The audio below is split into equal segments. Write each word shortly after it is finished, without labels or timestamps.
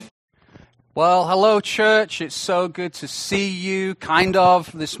Well, hello, church. It's so good to see you,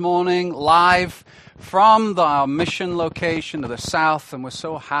 this morning, live from our mission location to the south, and we're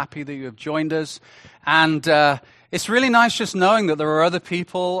so happy that you have joined us. And it's really nice just knowing that there are other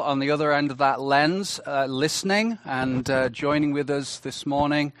people on the other end of that lens listening and joining with us this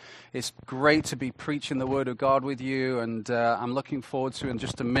morning. It's great to be preaching the Word of God with you, and I'm looking forward to, in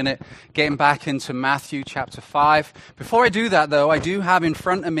just a minute, getting back into Matthew chapter 5. Before I do that, though, I do have in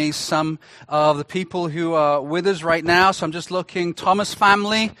front of me some of the people who are with us right now, so I'm just looking. Thomas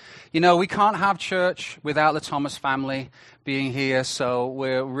family. You know, we can't have church without the Thomas family being here, so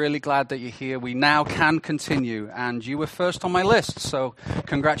we're really glad that you're here. We now can continue, and you were first on my list, so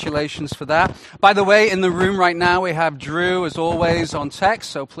congratulations for that. By the way, in the room right now, we have Drew, as always, on text,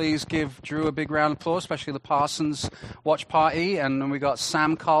 so please give Drew a big round of applause, especially the Parsons watch party. And then we got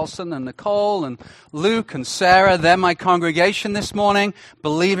Sam Carlson and Nicole and Luke and Sarah. They're my congregation this morning,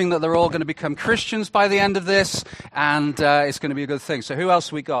 believing that they're all going to become Christians by the end of this, and it's going to be a good thing. So who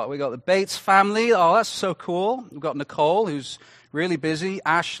else we got? We got the Bates family. Oh, that's so cool. We've got Nicole, who's really busy.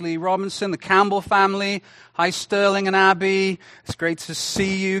 Ashley Robinson, the Campbell family. Hi, Sterling and Abby. It's great to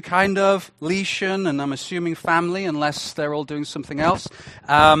see you, Leishan, and I'm assuming family, unless they're all doing something else.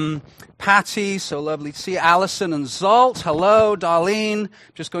 Patty, so lovely to see you. Allison and Zolt. Hello, Darlene.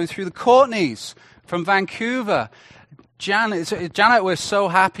 Just going through the Courtneys from Vancouver. Janet, we're so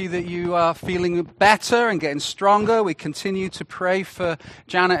happy that you are feeling better and getting stronger. We continue to pray for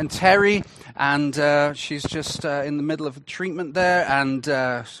Janet and Terry, and she's just in the middle of treatment there, and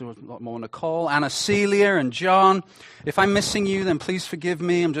so a lot more Nicole, Anna Celia, and John. If I'm missing you, then please forgive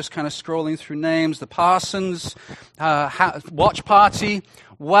me. I'm just kind of scrolling through names. The Parsons watch party.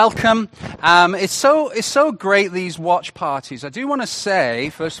 Welcome. It's so great, these watch parties. I do want to say,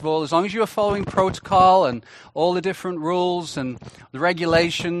 first of all, as long as you are following protocol and all the different rules and the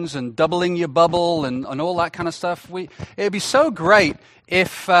regulations and doubling your bubble and all that kind of stuff, it'd be so great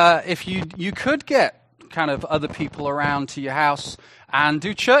if you could get kind of other people around to your house and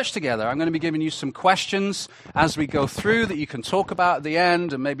do church together. I'm going to be giving you some questions as we go through that you can talk about at the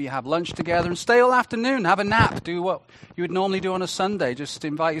end, and maybe have lunch together and stay all afternoon, have a nap, do what you would normally do on a Sunday. Just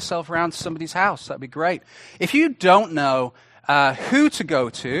invite yourself around to somebody's house. That'd be great. If you don't know who to go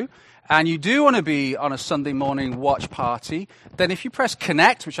to, and you do want to be on a Sunday morning watch party, then if you press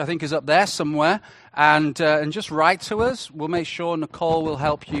connect, which I think is up there somewhere, and just write to us, we'll make sure Nicole will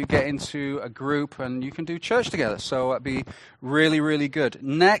help you get into a group and you can do church together. So that'd be really, really good.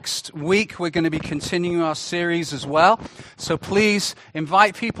 Next week, we're going to be continuing our series as well. So please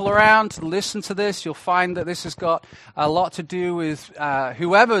invite people around to listen to this. You'll find that this has got a lot to do with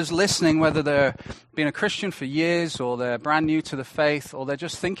whoever's listening, whether they're been a Christian for years or they're brand new to the faith or they're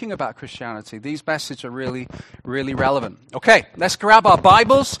just thinking about Christianity. These messages are really, really relevant. Okay, let's grab our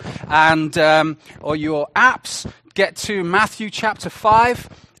Bibles and or your apps, get to Matthew chapter 5,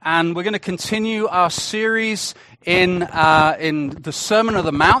 and we're going to continue our series in the Sermon on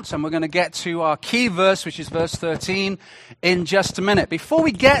the Mount, and we're going to get to our key verse, which is verse 13, in just a minute. Before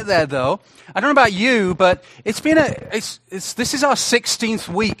we get there, though, I don't know about you, but this is our 16th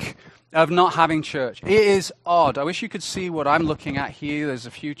week of not having church. It is odd. I wish you could see what I'm looking at here. There's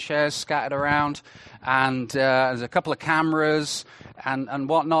a few chairs scattered around, and there's a couple of cameras and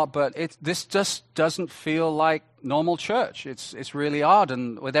whatnot, but this just doesn't feel like normal church. It's really odd,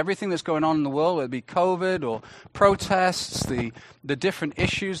 and with everything that's going on in the world, whether it be COVID or protests, the different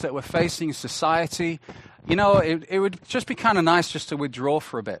issues that we're facing in society, you know, it would just be kind of nice just to withdraw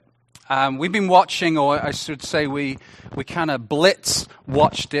for a bit. We've been watching, or I should say we kind of blitz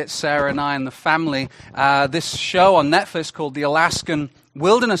watched it, Sarah and I and the family, this show on Netflix called The Alaskan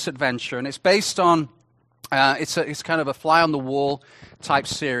Wilderness Adventure, and it's based on, it's kind of a fly-on-the-wall type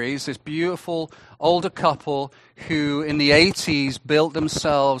series. This beautiful older couple who in the 80s built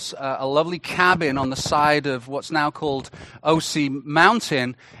themselves a lovely cabin on the side of what's now called O.C.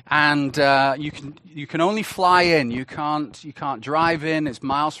 Mountain, and you can only fly in. You can't drive in. It's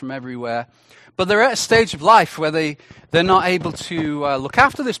miles from everywhere. But they're at a stage of life where they're not able to look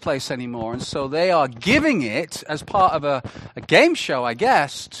after this place anymore, and so they are giving it as part of a game show, I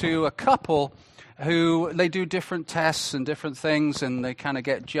guess, to a couple who they do different tests and different things, and they kind of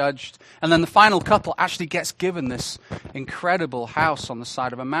get judged. And then the final couple actually gets given this incredible house on the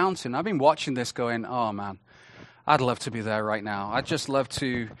side of a mountain. I've been watching this going, oh man, I'd love to be there right now. I'd just love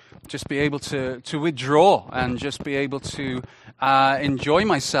to just be able to withdraw and just be able to enjoy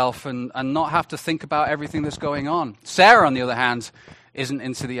myself and not have to think about everything that's going on. Sarah, on the other hand, isn't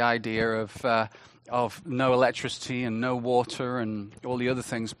into the idea of no electricity and no water and all the other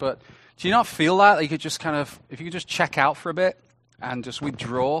things, but do you not feel that? You could just if you could just check out for a bit and just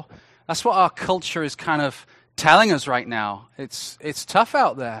withdraw That's what our culture is kind of telling us right now. It's tough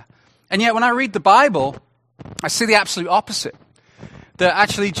out there. And yet when I read the Bible, I see the absolute opposite. That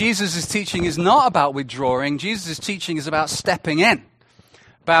actually Jesus' teaching is not about withdrawing. Jesus' teaching is about stepping in.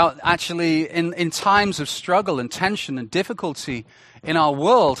 About actually in times of struggle and tension and difficulty in our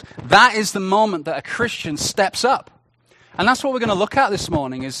world, that is the moment that a Christian steps up. And that's what we're going to look at this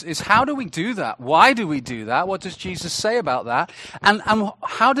morning is how do we do that? Why do we do that? What does Jesus say about that? And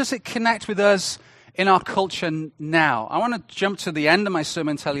how does it connect with us in our culture now? I want to jump to the end of my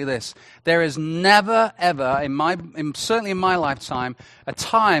sermon and tell you this. There is never, ever, certainly in my lifetime, a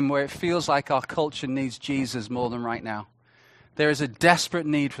time where it feels like our culture needs Jesus more than right now. There is a desperate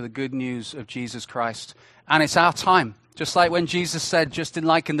need for the good news of Jesus Christ. And it's our time. Just like when Jesus said, just in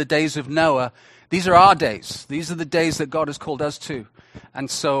the days of Noah, these are our days. These are the days that God has called us to. And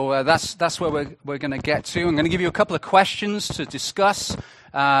so that's where we're going to get to. I'm going to give you a couple of questions to discuss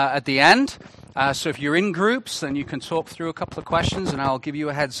at the end. So if you're in groups, then you can talk through a couple of questions, and I'll give you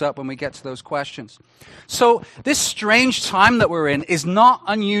a heads up when we get to those questions. So this strange time that we're in is not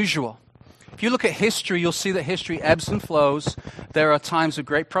unusual. If you look at history, you'll see that history ebbs and flows. There are times of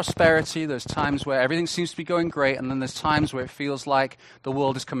great prosperity. There's times where everything seems to be going great. And then there's times where it feels like the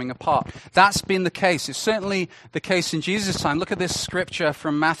world is coming apart. That's been the case. It's certainly the case in Jesus' time. Look at this scripture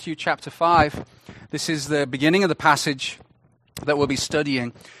from Matthew chapter 5. This is the beginning of the passage that we'll be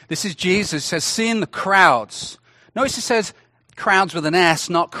studying. This is Jesus. It says, seeing the crowds. Notice it says crowds with an S,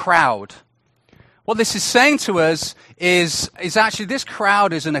 not crowd. What this is saying to us is actually this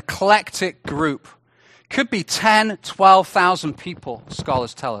crowd is an eclectic group. Could be 10, 12,000 people,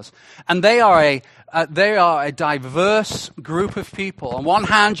 scholars tell us. And they are a diverse group of people. On one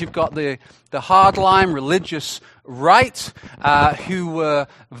hand, you've got the hardline religious right, who were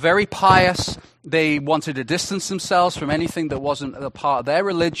very pious. They wanted to distance themselves from anything that wasn't a part of their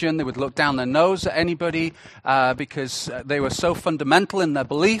religion. They would look down their nose at anybody because they were so fundamental in their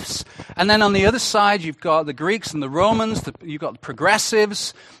beliefs. And then on the other side, you've got the Greeks and the Romans. You've got the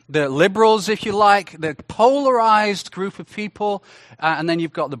progressives, the liberals, if you like, the polarized group of people. And then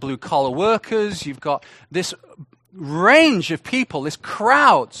you've got the blue-collar workers. You've got this range of people, this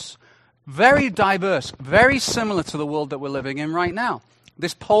crowds, very diverse, very similar to the world that we're living in right now.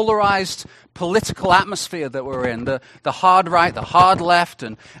 This polarized political atmosphere that we're in, the hard right, the hard left,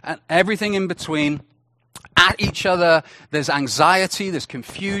 and everything in between, at each other. There's anxiety, there's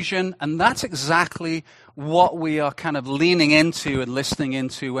confusion, and that's exactly what we are kind of leaning into and listening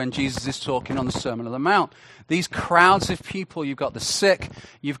into when Jesus is talking on the Sermon on the Mount. These crowds of people, you've got the sick,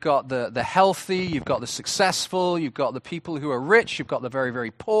 you've got the healthy, you've got the successful, you've got the people who are rich, you've got the very,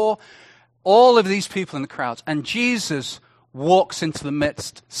 very poor. All of these people in the crowds. And Jesus walks into the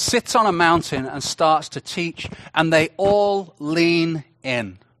midst, sits on a mountain and starts to teach, and they all lean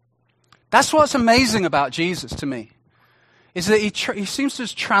in. That's what's amazing about Jesus to me, is that he seems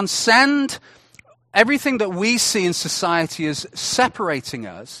to transcend everything that we see in society as separating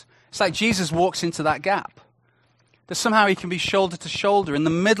us. It's like Jesus walks into that gap. That somehow he can be shoulder to shoulder in the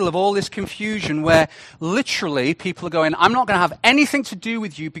middle of all this confusion where literally people are going, I'm not going to have anything to do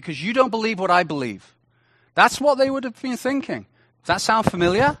with you because you don't believe what I believe. That's what they would have been thinking. Does that sound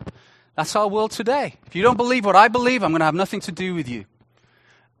familiar? That's our world today. If you don't believe what I believe, I'm going to have nothing to do with you.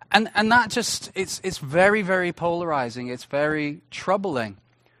 And that just, it's very, very polarizing. It's very troubling.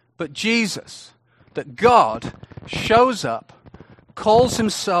 But Jesus, that God shows up, calls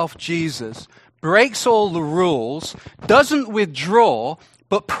himself Jesus, breaks all the rules, doesn't withdraw,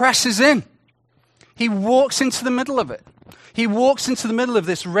 but presses in. He walks into the middle of it. He walks into the middle of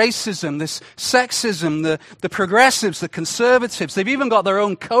this racism, this sexism, the progressives, the conservatives. They've even got their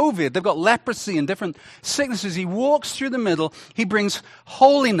own COVID. They've got leprosy and different sicknesses. He walks through the middle. He brings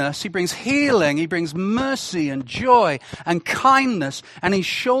holiness. He brings healing. He brings mercy and joy and kindness. And he's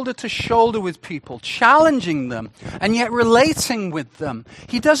shoulder to shoulder with people, challenging them and yet relating with them.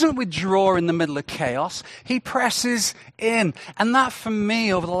 He doesn't withdraw in the middle of chaos. He presses in. And that for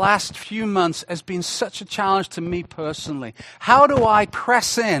me over the last few months has been such a challenge to me personally. How do I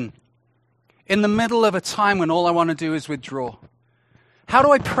press in the middle of a time when all I want to do is withdraw? How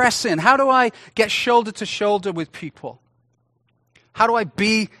do I press in? How do I get shoulder to shoulder with people? How do I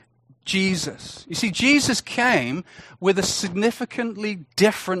be Jesus? You see, Jesus came with a significantly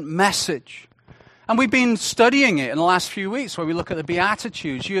different message. And we've been studying it in the last few weeks where we look at the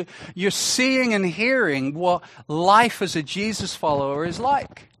Beatitudes. You're seeing and hearing what life as a Jesus follower is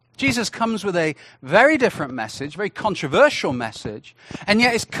like. Jesus comes with a very different message, very controversial message, and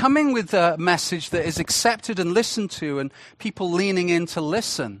yet is coming with a message that is accepted and listened to and people leaning in to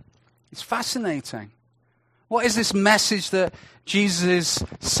listen. It's fascinating. What is this message that Jesus is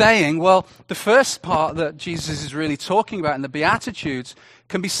saying? Well, the first part that Jesus is really talking about in the Beatitudes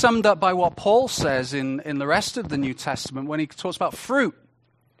can be summed up by what Paul says in the rest of the New Testament when he talks about fruit.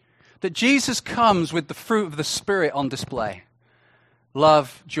 That Jesus comes with the fruit of the Spirit on display.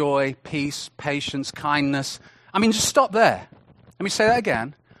 Love, joy, peace, patience, kindness. I mean, just stop there. Let me say that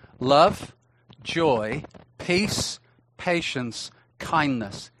again. Love, joy, peace, patience,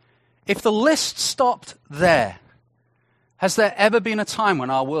 kindness. If the list stopped there, has there ever been a time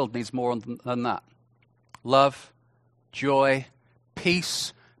when our world needs more than that? Love, joy,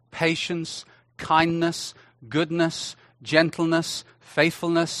 peace, patience, kindness, goodness, gentleness,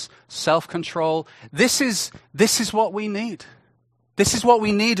 faithfulness, self-control. This is what we need. This is what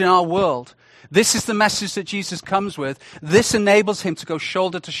we need in our world. This is the message that Jesus comes with. This enables him to go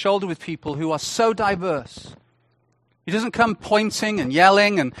shoulder to shoulder with people who are so diverse. He doesn't come pointing and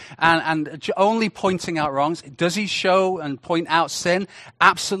yelling and only pointing out wrongs. Does he show and point out sin?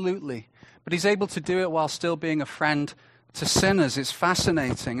 Absolutely. But he's able to do it while still being a friend to sinners. It's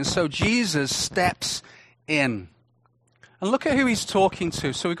fascinating. And so Jesus steps in. And look at who he's talking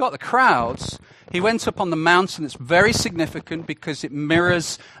to. So we've got the crowds. He went up on the mountain. It's very significant because it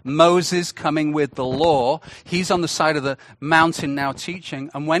mirrors Moses coming with the law. He's on the side of the mountain now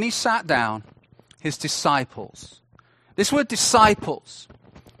teaching. And when he sat down, his disciples. This word disciples.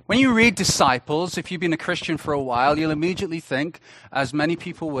 When you read disciples, if you've been a Christian for a while, you'll immediately think, as many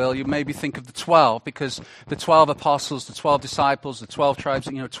people will, you maybe think of the 12, because the 12 apostles, the 12 disciples, the 12 tribes,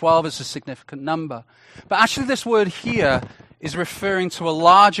 12 is a significant number. But actually this word here is referring to a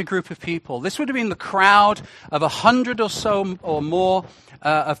larger group of people. This would have been the crowd of 100 or so or more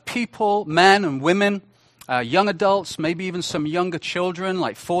of people, men and women, young adults, maybe even some younger children,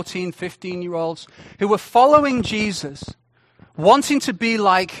 like 14, 15-year-olds, who were following Jesus, wanting to be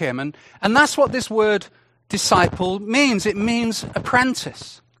like him. And that's what this word disciple means. It means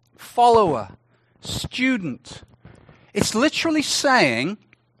apprentice, follower, student. It's literally saying,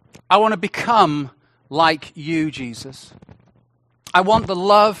 I want to become like you, Jesus. I want the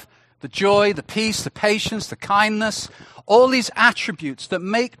love, the joy, the peace, the patience, the kindness, all these attributes that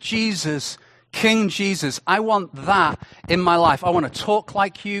make Jesus King Jesus. I want that in my life. I want to talk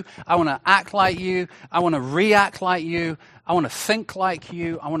like you. I want to act like you. I want to react like you. I want to think like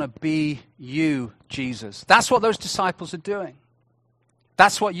you. I want to be you, Jesus. That's what those disciples are doing.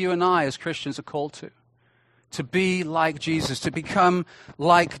 That's what you and I as Christians are called to. To be like Jesus, to become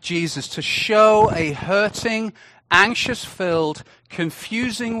like Jesus, to show a hurting, anxious-filled,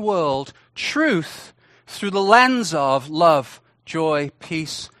 confusing world truth through the lens of love, joy,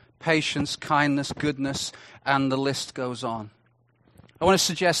 peace, patience, kindness, goodness, and the list goes on. I want to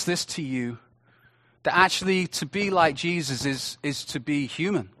suggest this to you, that actually to be like Jesus is to be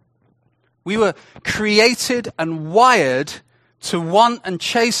human. We were created and wired to want and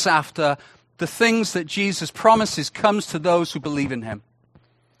chase after the things that Jesus promises comes to those who believe in him.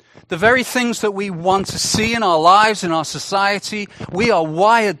 The very things that we want to see in our lives, in our society, we are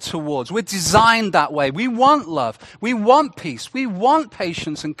wired towards. We're designed that way. We want love. We want peace. We want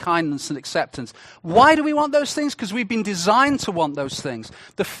patience and kindness and acceptance. Why do we want those things? Because we've been designed to want those things.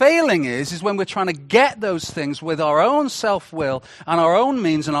 The failing is when we're trying to get those things with our own self-will and our own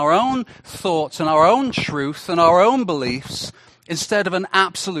means and our own thoughts and our own truth and our own beliefs instead of an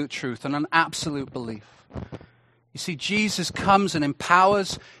absolute truth and an absolute belief. You see, Jesus comes and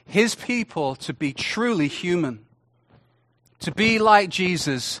empowers his people to be truly human. To be like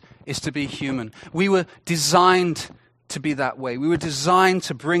Jesus is to be human. We were designed to be that way. We were designed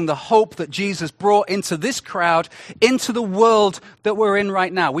to bring the hope that Jesus brought into this crowd, into the world that we're in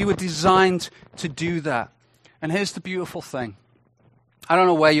right now. We were designed to do that. And here's the beautiful thing. I don't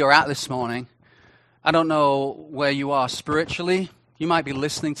know where you're at this morning. I don't know where you are spiritually. You might be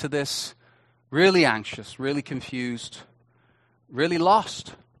listening to this really anxious, really confused, really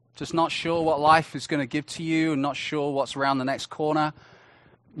lost, just not sure what life is going to give to you and not sure what's around the next corner.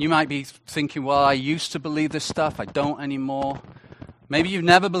 You might be thinking, well, I used to believe this stuff, I don't anymore. Maybe you've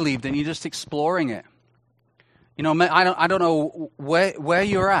never believed it and you're just exploring it. You know, I don't know where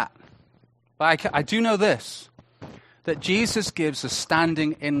you're at, but I do know this, that Jesus gives a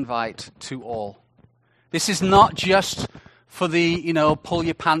standing invite to all. This is not just for the, pull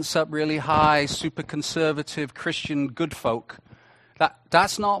your pants up really high, super conservative Christian good folk.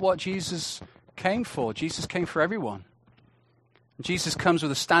 That's not what Jesus came for. Jesus came for everyone. Jesus comes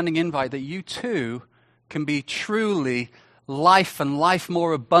with a standing invite that you too can be truly life and life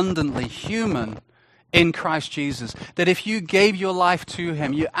more abundantly human in Christ Jesus. That if you gave your life to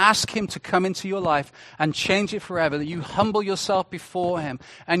him, you ask him to come into your life and change it forever, that you humble yourself before him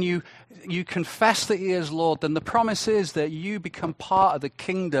and you confess that he is Lord, then the promise is that you become part of the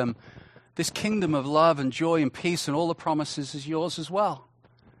kingdom, this kingdom of love and joy and peace, and all the promises is yours as well.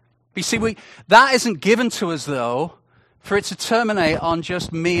 But you see, that isn't given to us, though, for it to terminate on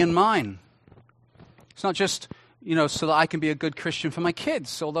just me and mine. It's not just, so that I can be a good Christian for my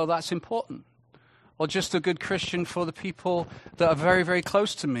kids, although that's important. Or just a good Christian for the people that are very, very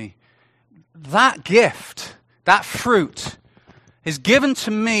close to me. That gift, that fruit, is given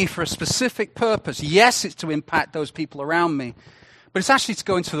to me for a specific purpose. Yes, it's to impact those people around me, but it's actually to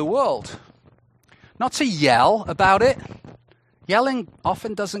go into the world. Not to yell about it. Yelling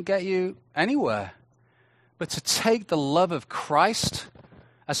often doesn't get you anywhere. But to take the love of Christ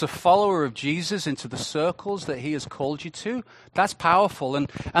as a follower of Jesus into the circles that he has called you to, that's powerful. And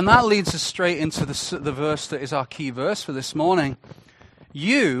that leads us straight into the verse that is our key verse for this morning.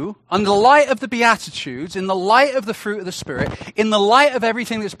 You, in the light of the Beatitudes, in the light of the fruit of the Spirit, in the light of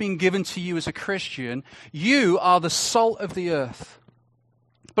everything that's been given to you as a Christian, you are the salt of the earth.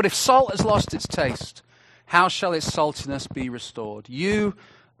 But if salt has lost its taste, how shall its saltiness be restored? You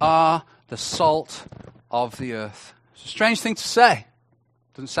are the salt of the earth. It's a strange thing to say.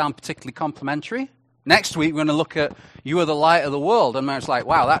 Doesn't sound particularly complimentary. Next week, we're going to look at you are the light of the world. And it's like,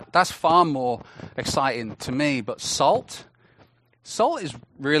 wow, that's far more exciting to me. But salt is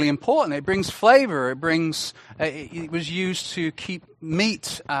really important. It brings flavor. It was used to keep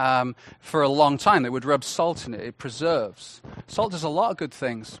meat for a long time. They would rub salt in it. It preserves. Salt does a lot of good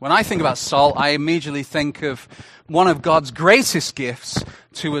things. When I think about salt, I immediately think of one of God's greatest gifts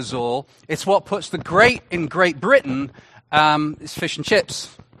to us all. It's what puts the great in Great Britain is fish and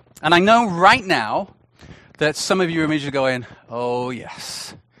chips. And I know right now that some of you are immediately going, oh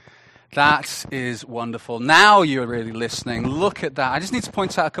yes. That is wonderful. Now you're really listening. Look at that. I just need to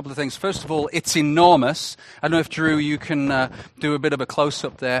point out a couple of things. First of all, it's enormous. I don't know if, Drew, you can do a bit of a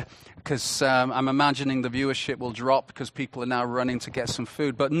close-up there, because I'm imagining the viewership will drop because people are now running to get some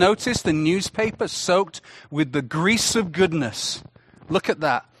food. But notice the newspaper soaked with the grease of goodness. Look at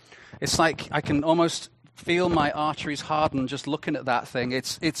that. It's like I can almost feel my arteries harden just looking at that thing.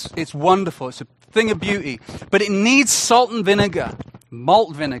 It's wonderful. It's a thing of beauty. But it needs salt and vinegar,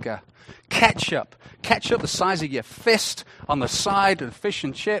 malt vinegar. Ketchup the size of your fist on the side of fish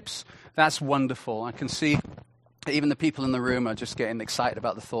and chips. That's wonderful. I can see even the people in the room are just getting excited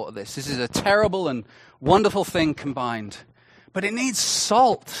about the thought of this. This is a terrible and wonderful thing combined. But it needs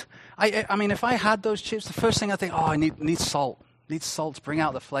salt. I mean, if I had those chips, the first thing I think, I need salt. Need salt to bring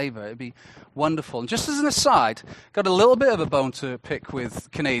out the flavor. It'd be wonderful. And just as an aside, got a little bit of a bone to pick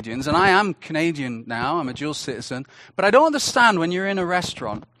with Canadians. And I am Canadian now. I'm a dual citizen. But I don't understand when you're in a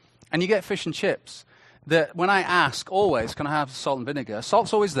restaurant and you get fish and chips, that when I ask, always, can I have salt and vinegar?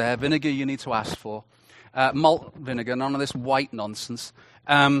 Salt's always there. Vinegar you need to ask for. Malt vinegar, none of this white nonsense.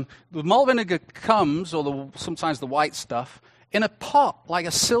 The malt vinegar comes, or sometimes the white stuff, in a pot, like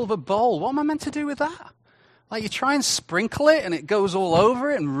a silver bowl. What am I meant to do with that? Like you try and sprinkle it and it goes all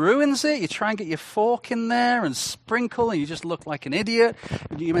over it and ruins it. You try and get your fork in there and sprinkle and you just look like an idiot.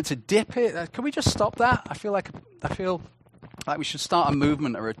 You're meant to dip it. Can we just stop that? I feel like we should start a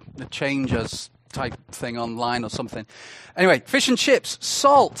movement or a changes type thing online or something. Anyway, fish and chips.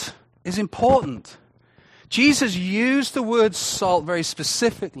 Salt is important. Jesus used the word salt very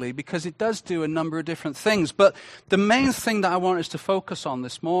specifically because it does do a number of different things. But the main thing that I want us to focus on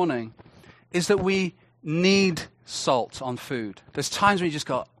this morning is that we need salt on food. There's times when you just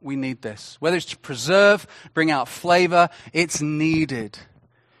go, we need this. Whether it's to preserve, bring out flavor, it's needed.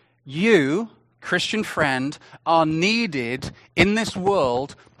 You, Christian friend, are needed in this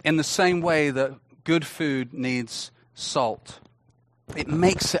world in the same way that good food needs salt. It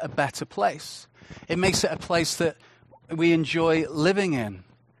makes it a better place. It makes it a place that we enjoy living in.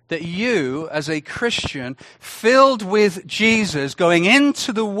 That you, as a Christian, filled with Jesus, going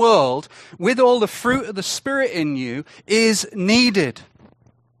into the world with all the fruit of the Spirit in you, is needed.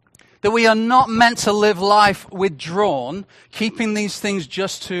 That we are not meant to live life withdrawn, keeping these things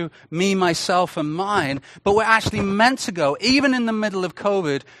just to me, myself, and mine, but we're actually meant to go, even in the middle of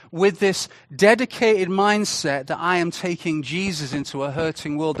COVID, with this dedicated mindset that I am taking Jesus into a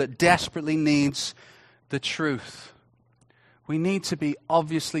hurting world that desperately needs the truth. We need to be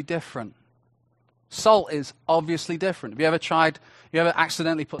obviously different. Salt is obviously different. Have you ever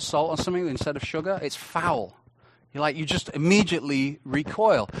accidentally put salt on something instead of sugar? It's foul. You just immediately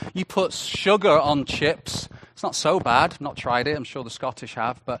recoil. You put sugar on chips. It's not so bad. I've not tried it. I'm sure the Scottish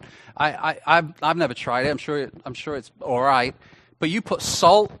have, but I've never tried it. I'm sure it's all right. But you put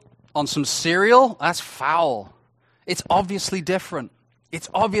salt on some cereal, that's foul. It's obviously different. It's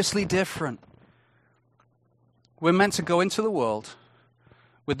obviously different. We're meant to go into the world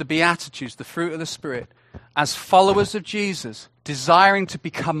with the Beatitudes, the fruit of the Spirit, as followers of Jesus, desiring to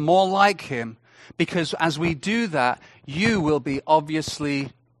become more like him, because as we do that, you will be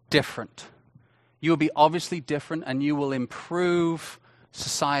obviously different. You will be obviously different, and you will improve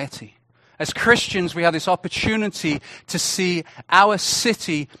society. As Christians, we have this opportunity to see our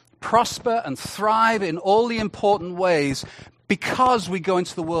city prosper and thrive in all the important ways because we go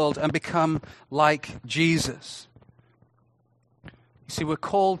into the world and become like Jesus. You see, we're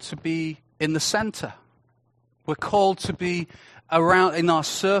called to be in the center. We're called to be around in our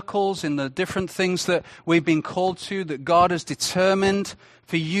circles, in the different things that we've been called to, that God has determined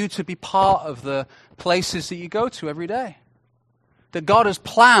for you to be part of the places that you go to every day. That God has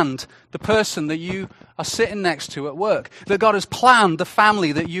planned the person that you are sitting next to at work. That God has planned the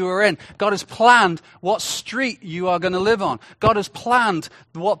family that you are in. God has planned what street you are going to live on. God has planned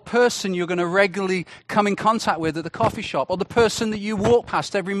what person you're going to regularly come in contact with at the coffee shop, or the person that you walk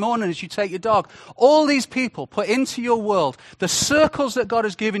past every morning as you take your dog. All these people put into your world the circles that God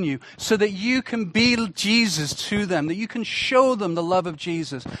has given you so that you can be Jesus to them, that you can show them the love of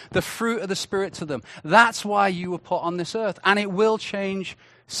Jesus, the fruit of the Spirit to them. That's why you were put on this earth, and it will change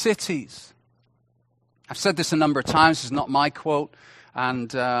cities. I've said this a number of times. This is not my quote, and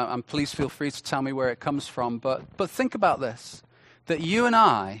please feel free to tell me where it comes from. But think about this, that you and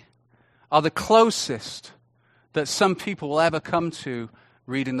I are the closest that some people will ever come to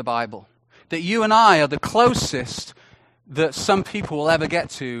reading the Bible. That you and I are the closest that some people will ever get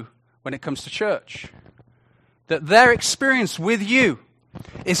to when it comes to church. That their experience with you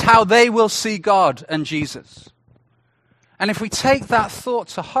is how they will see God and Jesus. And if we take that thought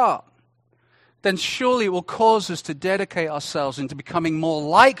to heart, then surely it will cause us to dedicate ourselves into becoming more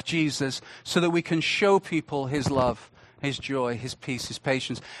like Jesus so that we can show people his love, his joy, his peace, his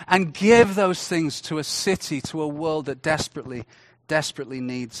patience, and give those things to a city, to a world that desperately, desperately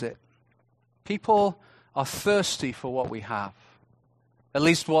needs it. People are thirsty for what we have, at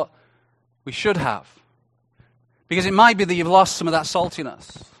least what we should have. Because it might be that you've lost some of that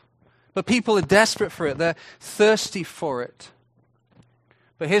saltiness. But people are desperate for it. They're thirsty for it.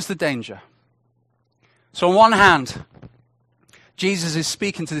 But here's the danger. So on one hand, Jesus is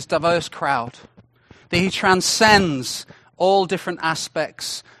speaking to this diverse crowd, that he transcends all different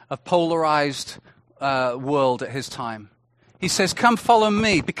aspects of polarized world at his time. He says, come follow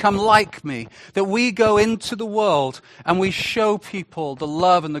me, become like me, that we go into the world and we show people the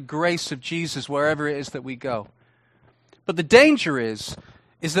love and the grace of Jesus wherever it is that we go. But the danger is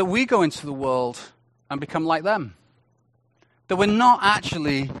that we go into the world and become like them. That we're not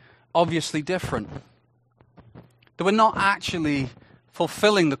actually obviously different. That we're not actually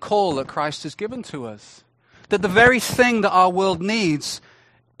fulfilling the call that Christ has given to us. That the very thing that our world needs,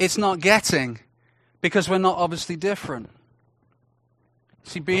 it's not getting because we're not obviously different.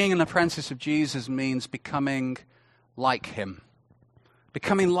 See, being an apprentice of Jesus means becoming like him.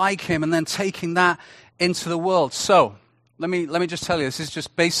 Becoming like him and then taking that into the world. So, let me just tell you, this is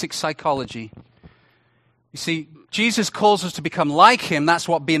just basic psychology. You see, Jesus calls us to become like him. That's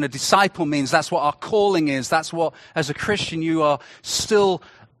what being a disciple means. That's what our calling is. That's what, as a Christian, you are still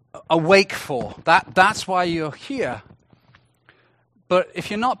awake for. That's why you're here. But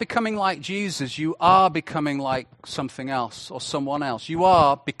if you're not becoming like Jesus, you are becoming like something else or someone else. You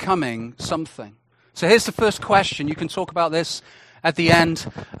are becoming something. So here's the first question. You can talk about this at the end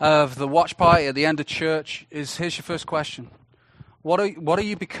of the watch party, at the end of church. Here's your first question. What are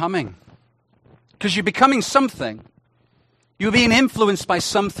you becoming? Because you're becoming something. You're being influenced by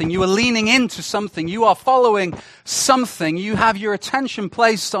something. You are leaning into something. You are following something. You have your attention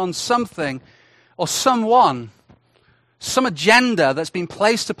placed on something or someone, some agenda that's been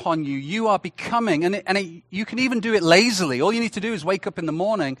placed upon you. You are becoming, you can even do it lazily. All you need to do is wake up in the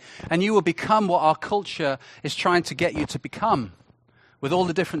morning and you will become what our culture is trying to get you to become. With all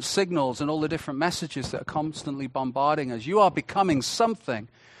the different signals and all the different messages that are constantly bombarding us. You are becoming something.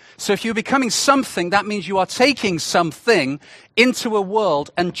 So if you're becoming something, that means you are taking something into a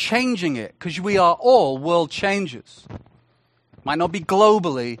world and changing it. Because we are all world changers. Might not be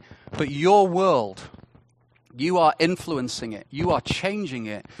globally, but your world. You are influencing it. You are changing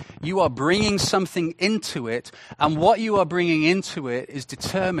it. You are bringing something into it. And what you are bringing into it is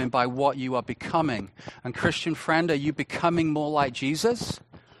determined by what you are becoming. And Christian friend, are you becoming more like Jesus?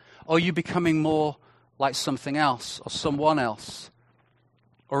 Or are you becoming more like something else or someone else?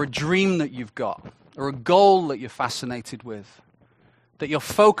 Or a dream that you've got? Or a goal that you're fascinated with? That your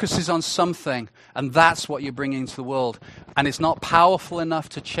focus is on something, and that's what you're bringing to the world. And it's not powerful enough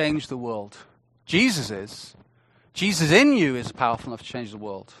to change the world. Jesus is. Jesus in you is powerful enough to change the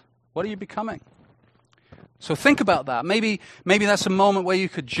world. What are you becoming? So think about that. Maybe that's a moment where you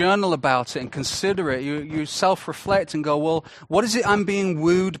could journal about it and consider it. You self-reflect and go, well, what is it I'm being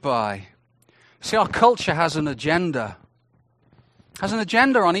wooed by? See, our culture has an agenda. Has an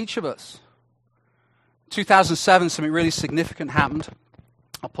agenda on each of us. 2007, something really significant happened.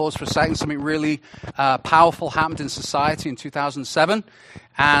 I'll pause for a second. Something really powerful happened in society in 2007,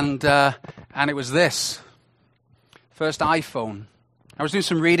 and it was this. First iPhone. I was doing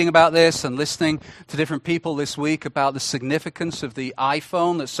some reading about this and listening to different people this week about the significance of the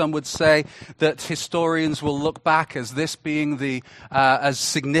iPhone, that some would say that historians will look back as this being as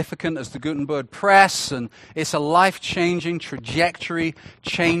significant as the Gutenberg press, and it's a life-changing,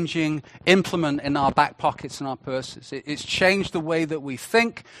 trajectory-changing implement in our back pockets and our purses. It's changed the way that we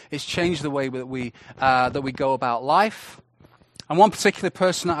think. It's changed the way that we go about life. And one particular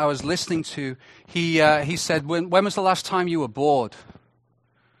person that I was listening to, he said, when was the last time you were bored?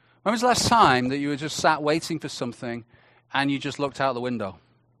 When was the last time that you were just sat waiting for something and you just looked out the window?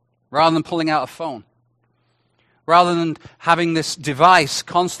 Rather than pulling out a phone. Rather than having this device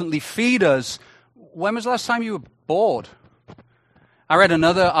constantly feed us, when was the last time you were bored? I read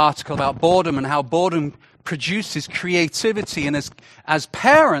another article about boredom and how boredom produces creativity. And as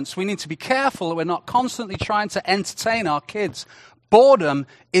parents, we need to be careful that we're not constantly trying to entertain our kids. Boredom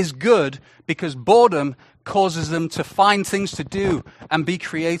is good because boredom causes them to find things to do and be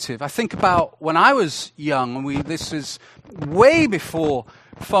creative. I think about when I was young, and this is way before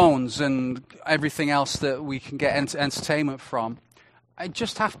phones and everything else that we can get entertainment from. I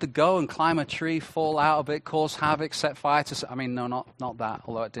just have to go and climb a tree, fall out of it, cause havoc, set fire to... no, not that,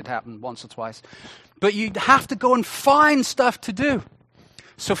 although it did happen once or twice. But you have to go and find stuff to do.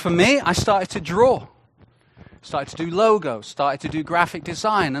 So for me, I started to draw. Started to do logos, started to do graphic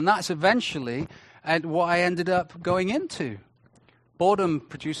design, and that's eventually what I ended up going into. Boredom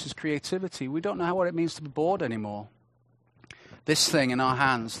produces creativity. We don't know what it means to be bored anymore. This thing in our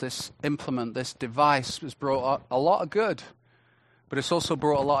hands, this implement, this device has brought a lot of good, but it's also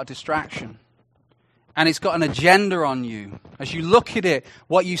brought a lot of distraction. And it's got an agenda on you. As you look at it,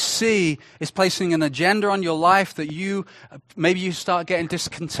 what you see is placing an agenda on your life that maybe you start getting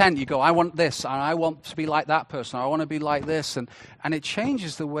discontent. You go, I want this, and I want to be like that person, or I want to be like this. And it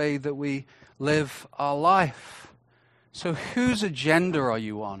changes the way that we live our life. So whose agenda are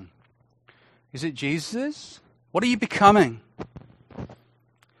you on? Is it Jesus'? What are you becoming?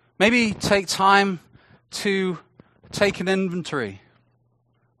 Maybe take time to take an inventory.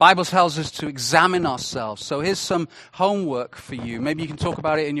 Bible tells us to examine ourselves. So here's some homework for you. Maybe you can talk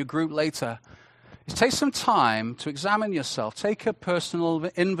about it in your group later. Is take some time to examine yourself. Take a personal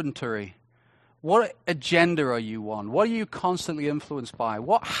inventory. What agenda are you on? What are you constantly influenced by?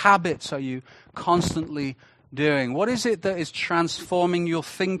 What habits are you constantly doing? What is it that is transforming your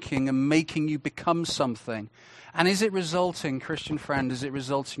thinking and making you become something? And is it resulting, Christian friend, is it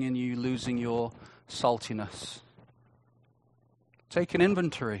resulting in you losing your saltiness? Take an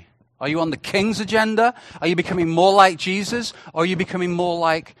inventory. Are you on the King's agenda? Are you becoming more like Jesus? Or are you becoming more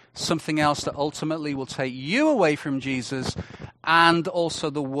like something else that ultimately will take you away from Jesus, and also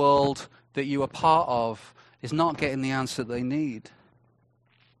the world that you are part of is not getting the answer they need?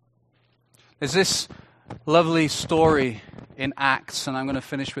 There's this lovely story in Acts, and I'm going to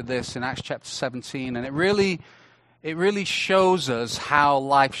finish with this, in Acts chapter 17, and it really shows us how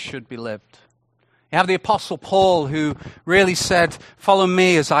life should be lived. You have the Apostle Paul, who really said, follow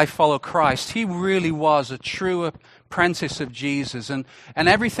me as I follow Christ. He really was a true apprentice of Jesus, and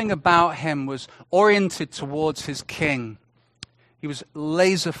everything about him was oriented towards his King. He was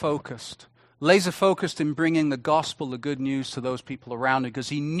laser-focused in bringing the gospel, the good news to those people around him, because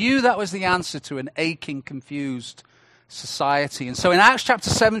he knew that was the answer to an aching, confused society. And so in Acts chapter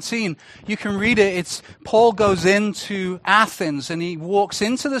 17, you can read it. Paul goes into Athens and he walks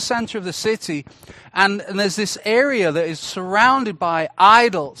into the center of the city, and there's this area that is surrounded by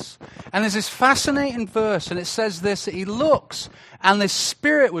idols. And there's this fascinating verse, and it says this, that he looks and his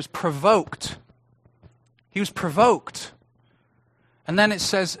spirit was provoked. He was provoked. And then it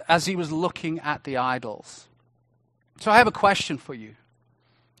says, as he was looking at the idols. So I have a question for you.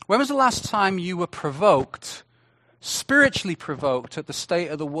 When was the last time you were provoked, spiritually provoked, at the state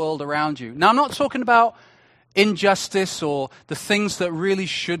of the world around you? Now, I'm not talking about injustice or the things that really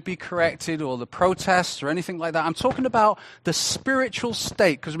should be corrected or the protests or anything like that. I'm talking about the spiritual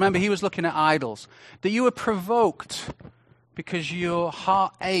state, because remember, he was looking at idols. That you were provoked because your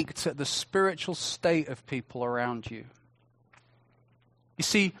heart ached at the spiritual state of people around you. You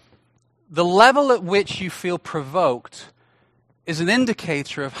see, the level at which you feel provoked is an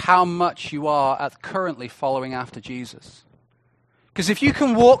indicator of how much you are currently following after Jesus. Because if you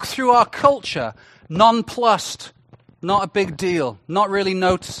can walk through our culture nonplussed, not a big deal, not really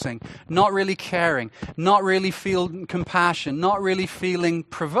noticing, not really caring, not really feeling compassion, not really feeling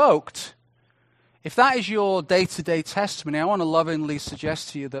provoked, if that is your day-to-day testimony, I want to lovingly suggest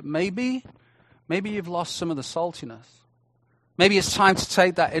to you that maybe you've lost some of the saltiness. Maybe it's time to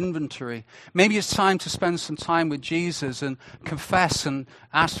take that inventory. Maybe it's time to spend some time with Jesus and confess and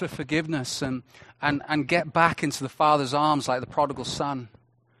ask for forgiveness and get back into the Father's arms like the prodigal son.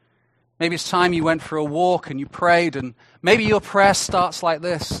 Maybe it's time you went for a walk and you prayed, and maybe your prayer starts like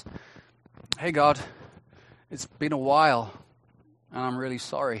this. Hey God, it's been a while and I'm really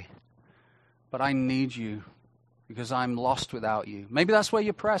sorry, but I need you because I'm lost without you. Maybe that's where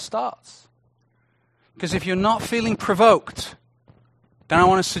your prayer starts. Because if you're not feeling provoked, then I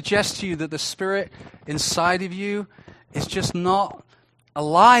want to suggest to you that the Spirit inside of you is just not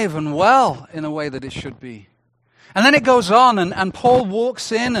alive and well in a way that it should be. And then it goes on, and Paul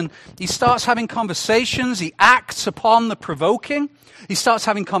walks in and he starts having conversations. He acts upon the provoking. He starts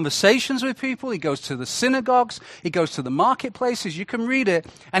having conversations with people. He goes to the synagogues. He goes to the marketplaces. You can read it.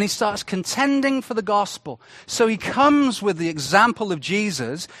 And he starts contending for the gospel. So he comes with the example of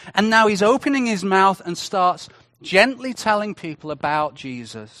Jesus, and now he's opening his mouth and starts gently telling people about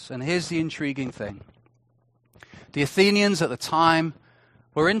Jesus. And here's the intriguing thing. The Athenians at the time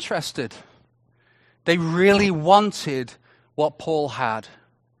were interested. They really wanted what Paul had.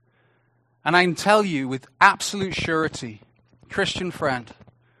 And I can tell you with absolute surety, Christian friend,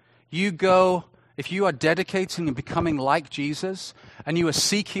 you go, if you are dedicating and becoming like Jesus, and you are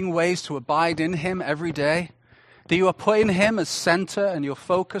seeking ways to abide in him every day, that you are putting him as center and your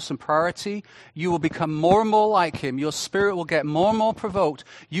focus and priority, you will become more and more like him. Your spirit will get more and more provoked.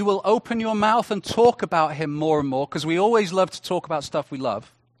 You will open your mouth and talk about him more and more, because we always love to talk about stuff we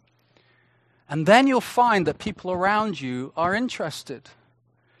love. And then you'll find that people around you are interested.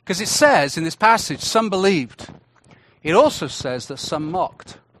 Because it says in this passage, some believed. It also says that some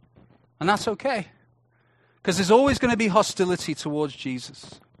mocked. And that's okay. Because there's always going to be hostility towards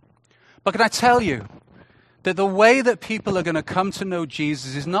Jesus. But can I tell you that the way that people are going to come to know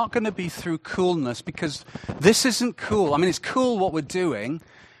Jesus is not going to be through coolness, because this isn't cool. I mean, it's cool what we're doing,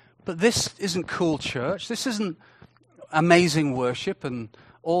 but this isn't cool church. This isn't amazing worship and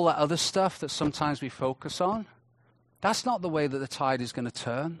all that other stuff that sometimes we focus on. That's not the way that the tide is going to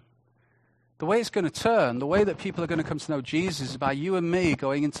turn. The way it's going to turn, the way that people are going to come to know Jesus is by you and me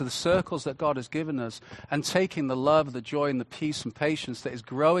going into the circles that God has given us and taking the love, the joy, and the peace and patience that is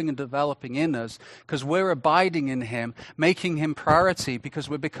growing and developing in us, because we're abiding in him, making him priority, because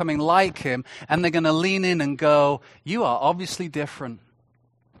we're becoming like him, and they're going to lean in and go, you are obviously different.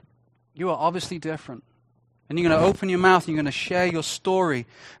 You are obviously different. And you're going to open your mouth and you're going to share your story.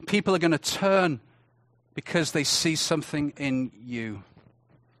 People are going to turn because they see something in you.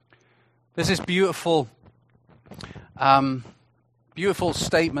 There's this beautiful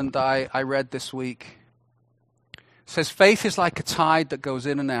statement that I read this week. It says, faith is like a tide that goes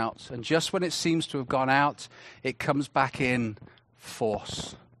in and out. And just when it seems to have gone out, it comes back in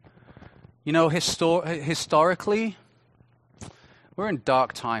force. You know, historically, we're in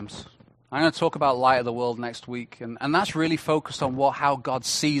dark times. I'm going to talk about light of the world next week, and that's really focused on how God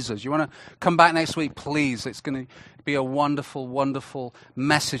sees us. You want to come back next week, please. It's going to be a wonderful, wonderful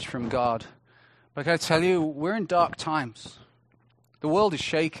message from God. But can I tell you, we're in dark times. The world is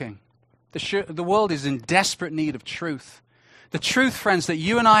shaking. The world is in desperate need of truth. The truth, friends, that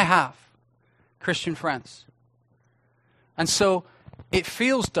you and I have, Christian friends. And so it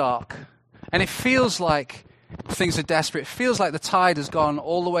feels dark, and it feels like things are desperate. It feels like the tide has gone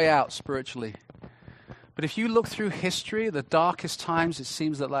all the way out spiritually. But if you look through history, the darkest times, it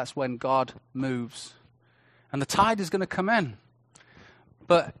seems that that's when God moves. And the tide is going to come in.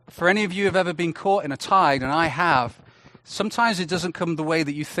 But for any of you who have ever been caught in a tide, and I have, sometimes it doesn't come the way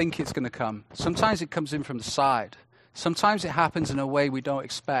that you think it's going to come. Sometimes it comes in from the side. Sometimes it happens in a way we don't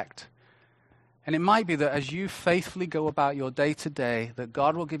expect. And it might be that as you faithfully go about your day-to-day, that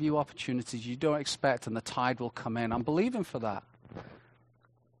God will give you opportunities you don't expect and the tide will come in. I'm believing for that.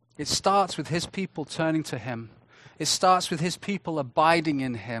 It starts with his people turning to him. It starts with his people abiding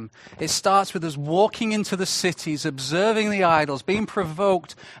in him. It starts with us walking into the cities, observing the idols, being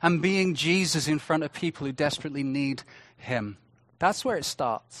provoked, and being Jesus in front of people who desperately need him. That's where it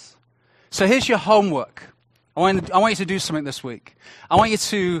starts. So here's your homework. I want you to do something this week. I want you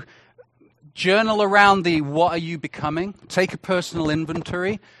to journal around the what are you becoming. Take a personal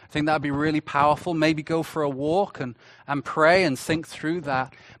inventory. I think that would be really powerful. Maybe go for a walk and pray and think through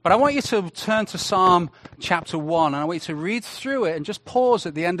that. But I want you to turn to Psalm chapter 1, and I want you to read through it and just pause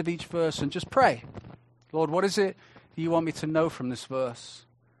at the end of each verse and just pray. Lord, what is it you want me to know from this verse?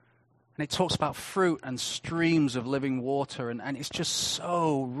 And it talks about fruit and streams of living water, and it's just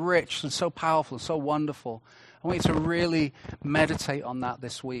so rich and so powerful and so wonderful. I want you to really meditate on that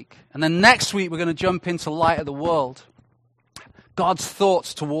this week. And then next week, we're going to jump into Light of the World. God's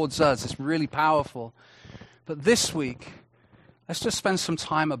thoughts towards us is really powerful. But this week, let's just spend some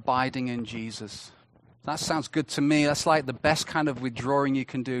time abiding in Jesus. That sounds good to me. That's like the best kind of withdrawing you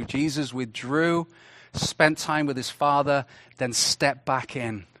can do. Jesus withdrew, spent time with his Father, then stepped back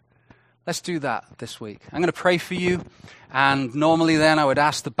in. Let's do that this week. I'm going to pray for you, and normally then I would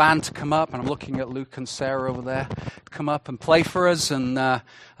ask the band to come up, and I'm looking at Luke and Sarah over there, come up and play for us, and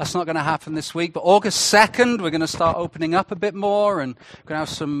that's not going to happen this week. But August 2nd, we're going to start opening up a bit more, and we're going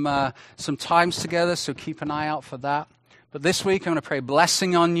to have some times together, so keep an eye out for that. But this week, I'm going to pray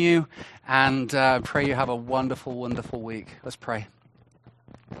blessing on you, and pray you have a wonderful, wonderful week. Let's pray.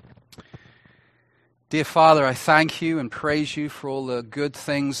 Dear Father, I thank you and praise you for all the good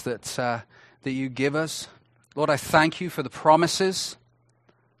things that you give us. Lord, I thank you for the promises.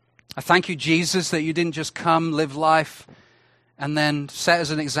 I thank you, Jesus, that you didn't just come, live life, and then set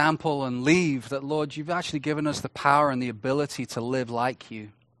as an example and leave. That, Lord, you've actually given us the power and the ability to live like you.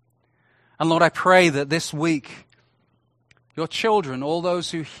 And Lord, I pray that this week, your children, all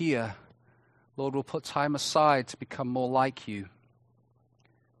those who hear, Lord, will put time aside to become more like you,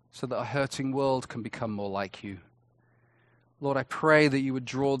 so that a hurting world can become more like you. Lord, I pray that you would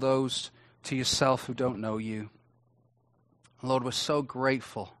draw those to yourself who don't know you. Lord, we're so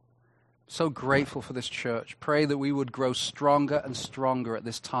grateful for this church. Pray that we would grow stronger and stronger at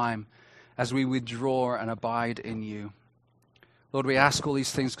this time as we withdraw and abide in you. Lord, we ask all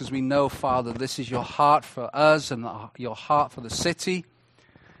these things because we know, Father, this is your heart for us and your heart for the city.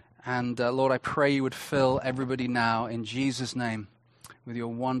 And Lord, I pray you would fill everybody now in Jesus' name, with your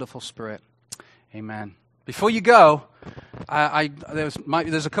wonderful Spirit. Amen. Before you go,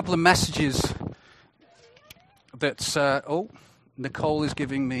 there's a couple of messages that Nicole is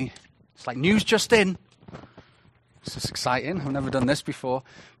giving me. It's like news just in. This is exciting. I've never done this before.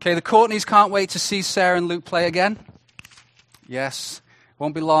 Okay, the Courtneys can't wait to see Sarah and Luke play again. Yes,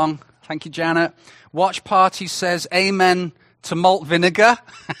 won't be long. Thank you, Janet. Watch Party says amen to malt vinegar.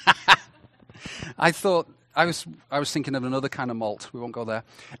 I was thinking of another kind of malt. We won't go there.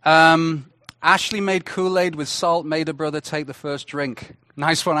 Ashley made Kool-Aid with salt, made her brother take the first drink.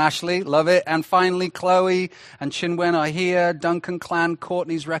 Nice one, Ashley. Love it. And finally, Chloe and Chinwen are here. Duncan Clan,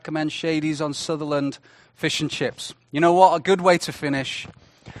 Courtney's recommend Shady's on Sutherland fish and chips. You know what? A good way to finish.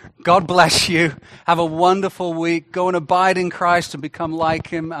 God bless you. Have a wonderful week. Go and abide in Christ and become like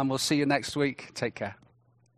him. And we'll see you next week. Take care.